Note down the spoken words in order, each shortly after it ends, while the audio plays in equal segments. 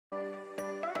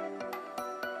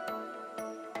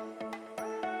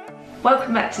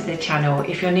Welcome back to the channel.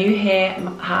 If you're new here,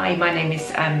 hi, my name is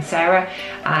Sarah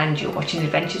and you're watching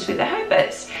Adventures with the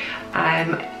Herberts.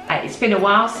 It's been a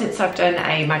while since I've done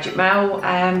a Magic Mail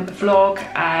vlog.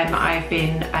 I've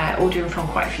been ordering from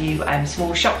quite a few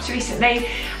small shops recently,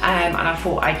 and I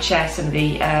thought I'd share some of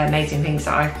the amazing things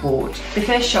that I've bought. The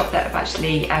first shop that I've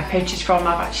actually purchased from,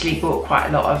 I've actually bought quite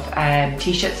a lot of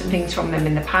t-shirts and things from them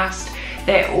in the past.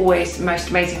 They're always the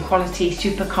most amazing quality,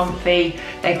 super comfy.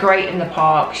 They're great in the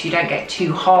parks. You don't get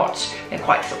too hot. They're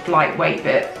quite sort of lightweight,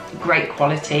 but great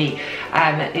quality.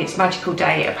 It's Magical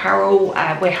Day apparel.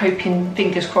 We're hoping,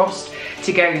 fingers crossed,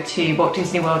 to go to Walt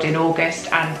Disney World in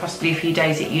August and possibly a few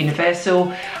days at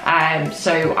Universal.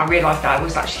 So I realised that I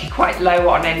was actually quite low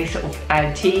on any sort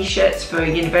of t-shirts for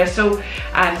Universal.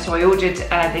 So I ordered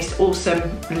this awesome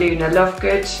Luna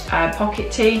Lovegood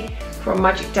pocket tee from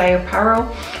Magic Day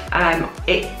apparel.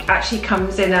 It actually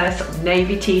comes in a sort of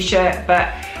navy t-shirt, but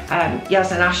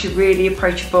Yaz and Ash are really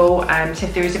approachable. So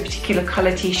if there is a particular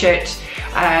colour t-shirt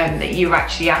that you're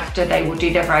actually after, they will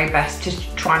do their very best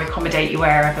to try and accommodate you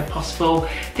wherever possible.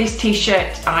 This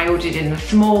t-shirt I ordered in a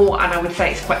small, and I would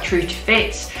say it's quite true to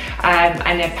fit,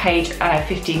 and I paid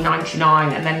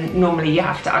 $15.99, and then normally you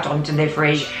have to add on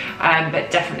delivery, but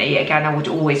definitely, again, I would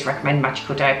always recommend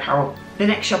Magical Day apparel. The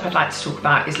next shop I'd like to talk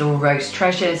about is Laura Rose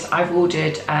Treasures. I've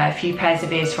ordered a few pairs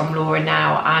of ears from Laura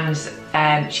now,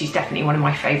 and she's definitely one of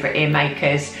my favourite ear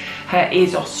makers. Her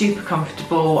ears are super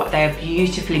comfortable, they're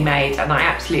beautifully made, and I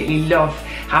absolutely love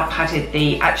how padded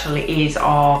the actual ears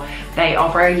are. They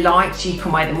are very light, so you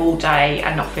can wear them all day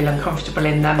and not feel uncomfortable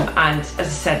in them, and as I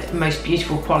said, most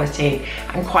beautiful quality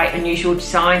and quite unusual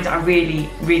designs. I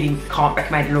really can't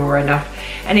recommend Laura enough.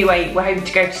 Anyway, we're hoping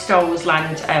to go to Star Wars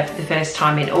Land for the first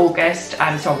time in August,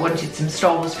 so I wanted some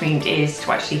Star Wars themed ears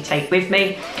to actually take with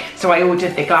me. So I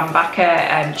ordered the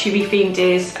Glambacker Chewy themed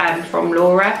ears from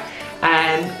Laura.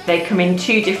 They come in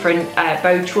two different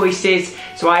bow choices,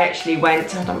 so I actually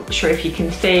went, I'm not sure if you can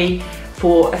see,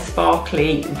 for a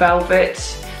sparkly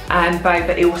velvet bow,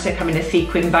 but they also come in a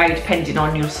sequin bow depending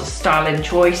on your sort of style and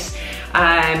choice.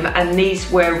 And these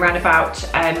were around about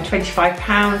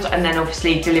 £25, and then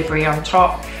obviously delivery on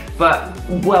top, but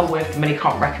well worth the money,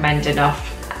 can't recommend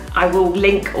enough. I will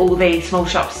link all the small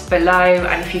shops below,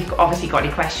 and if you've obviously got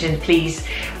any questions, please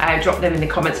drop them in the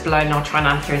comments below and I'll try and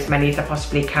answer as many as I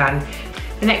possibly can.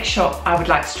 The next shop I would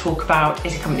like to talk about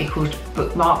is a company called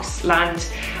Bookmarks Land.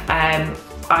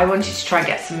 I wanted to try and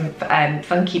get some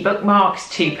funky bookmarks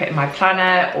to put in my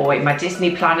planner or in my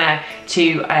Disney planner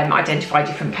to identify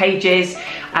different pages.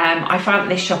 I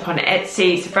found this shop on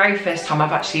Etsy. It's the very first time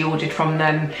I've actually ordered from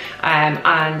them,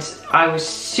 and I was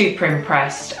super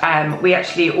impressed. We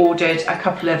actually ordered a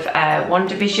couple of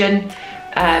WandaVision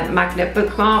magnet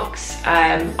bookmarks.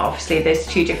 Obviously there's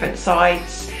two different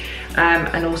sides,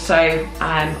 and also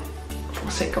I've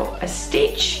also got a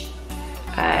Stitch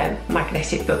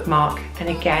magnetic bookmark, and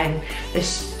again,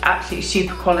 this absolutely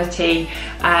super quality.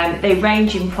 They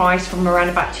range in price from around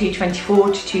about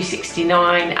 $2.24 to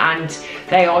 $2.69, and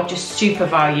they are just super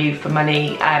value for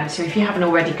money. So if you haven't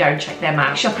already, go and check them out.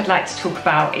 The shop I'd like to talk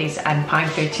about is Pine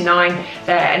 39.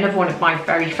 They're another one of my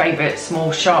very favourite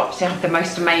small shops. They have the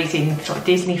most amazing sort of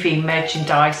Disney themed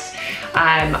merchandise,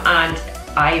 and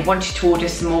I wanted to order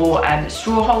some more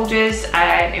straw holders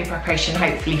in preparation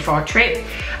hopefully for our trip,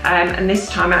 and this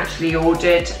time I actually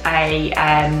ordered a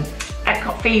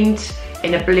Epcot themed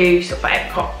in a blue sort of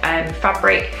Epcot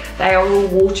fabric. They are all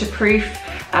waterproof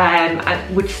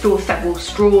and would store several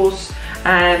straws,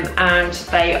 and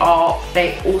they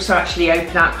also actually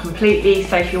open out completely,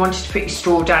 so if you wanted to put your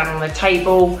straw down on a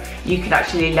table you could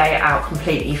actually lay it out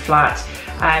completely flat.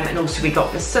 And also we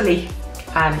got the Sully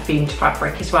themed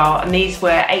fabric as well, and these were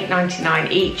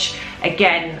 $8.99 each.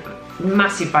 Again,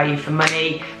 massive value for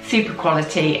money, super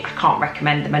quality. I can't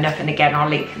recommend them enough, and again, I'll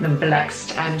link them below.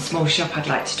 Next small shop I'd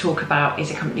like to talk about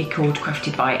is a company called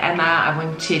Crafted by Emma. I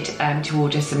wanted to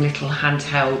order some little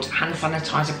handheld hand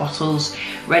sanitizer bottles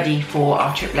ready for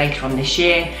our trip later on this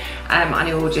year, and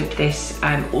I ordered this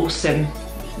awesome,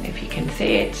 if you can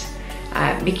see it,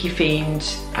 Mickey themed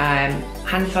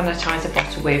hand sanitizer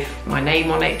bottle with my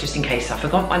name on it, just in case I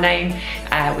forgot my name,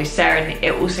 with Sarah, and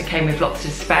it also came with lots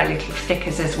of spare little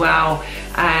stickers as well.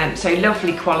 So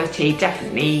lovely quality,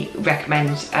 definitely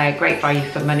recommend, great value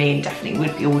for money, and definitely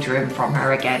would be ordering from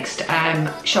her again. Next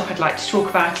shop I'd like to talk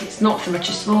about, it's not so much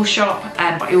a small shop,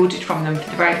 but I ordered from them for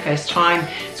the very first time.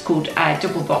 It's called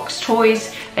Double Box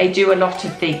Toys. They do a lot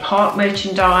of the park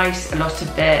merchandise, a lot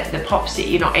of the pops that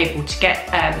you're not able to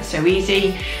get so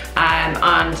easy, and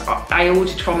I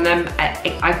ordered from them.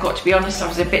 I've got to be honest, I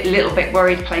was a little bit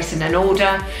worried placing an order,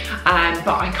 order,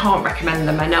 but I can't recommend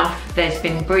them enough. There's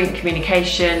been brilliant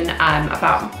communication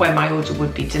about when my order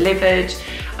would be delivered,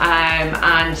 and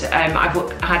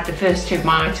I've had the first 2 of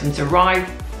my items arrive.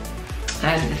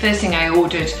 The first thing I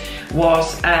ordered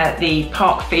was the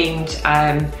park themed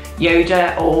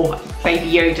Yoda, or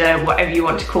Baby Yoda, whatever you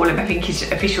want to call him. I think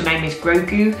his official name is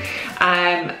Grogu.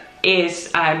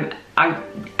 I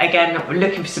again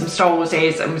looking for some Star Wars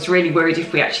ears, and was really worried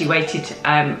if we actually waited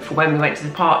for when we went to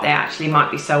the park, they actually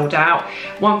might be sold out.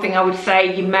 One thing I would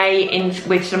say, you may,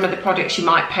 with some of the products, you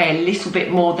might pay a little bit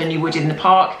more than you would in the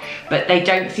park, but they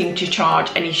don't seem to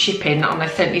charge any shipping, and I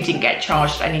certainly didn't get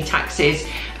charged any taxes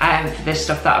for the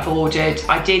stuff that I've ordered.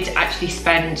 I did actually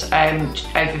spend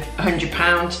over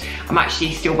 £100. I'm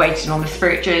actually still waiting on the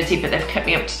Spirit jersey, but they've kept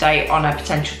me up to date on a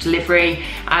potential delivery.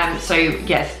 So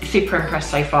yes, super impressed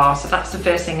so far. So that's the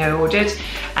first thing I ordered,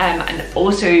 and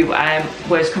also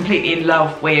was completely in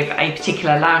love with a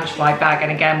particular Loungefly bag,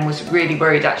 and again was really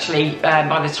worried actually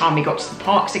by the time we got to the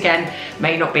parks again,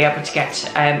 may not be able to get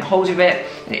hold of it.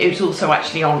 It was also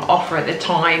actually on offer at the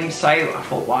time, so I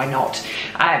thought, why not?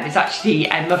 It's actually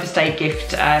a Mother's Day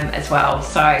gift as well.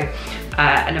 So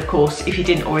and of course, if you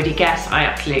didn't already guess, I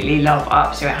absolutely love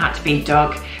Up, so it had to be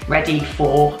dug, ready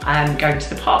for going to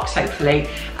the parks hopefully.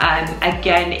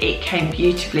 Again, it came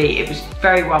beautifully. It was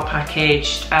very well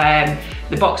packaged.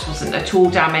 The box wasn't at all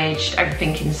damaged.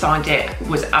 Everything inside it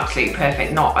was absolutely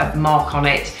perfect, not a mark on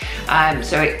it.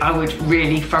 I would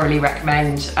really thoroughly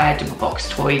recommend Double Box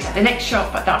Toys. The next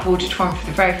shop that I've ordered from for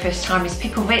the very first time is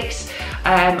Pickle Vicks.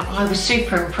 I was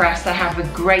super impressed. They have a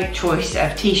great choice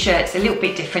of t-shirts, a little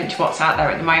bit different to what's out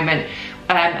there at the moment.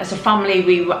 As a family,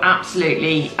 we were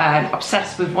absolutely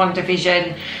obsessed with One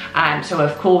Division, so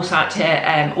of course I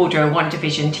had to order a One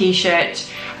Division t-shirt.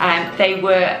 They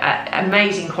were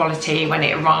amazing quality when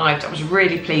it arrived. I was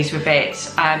really pleased with it.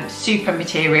 Super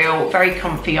material, very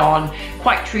comfy on,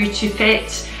 quite true to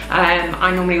fit.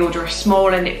 I normally order a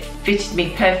small and it fitted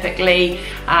me perfectly,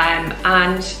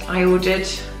 and I ordered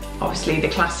obviously the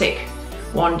classic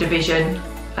One Division,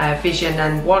 Vision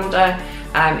and Wanda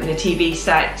in the TV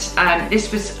set.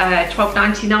 This was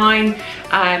 $12.99,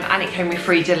 and it came with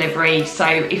free delivery. So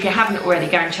if you haven't already,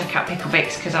 go and check out Pickle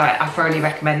Vicks, because I thoroughly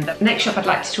recommend them. The next shop I'd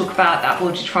like to talk about that I've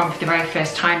ordered from for the very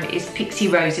first time is Pixie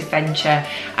Rose Adventure.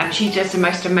 She does the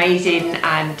most amazing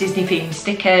Disney themed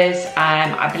stickers.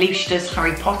 I believe she does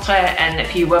Harry Potter and a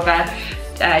few other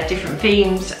different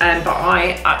themes, but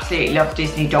I absolutely love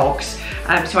Disney dogs.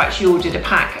 So I actually ordered a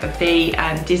pack of the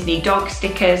Disney dog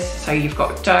stickers. So you've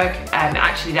got Doug,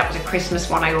 actually that was a Christmas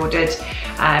one I ordered.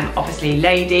 Obviously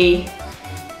Lady,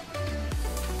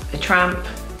 the Tramp,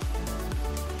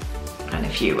 and a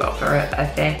few other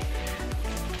of the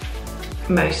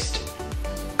most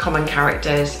common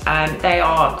characters. They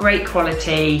are great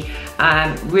quality,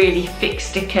 really thick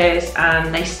stickers,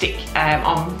 and they stick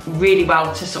on really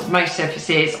well to sort of most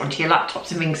surfaces, onto your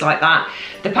laptops and things like that.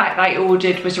 The pack that I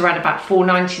ordered was around about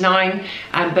 $4.99,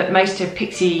 but most of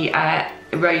Pixie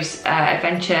Rose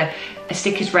Adventure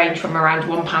stickers range from around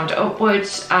 £1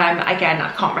 upwards. Again,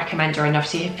 I can't recommend her enough,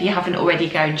 so if you haven't already,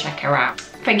 go and check her out.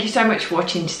 Thank you so much for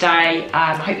watching today.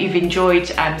 I hope you've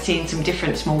enjoyed seeing some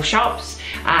different small shops,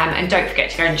 and don't forget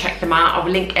to go and check them out. I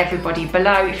will link everybody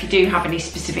below. If you do have any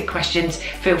specific questions,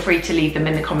 feel free to leave them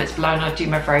in the comments below, and I'll do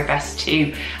my very best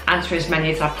to answer as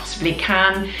many as I possibly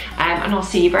can. And I'll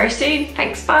see you very soon.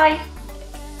 Thanks, bye.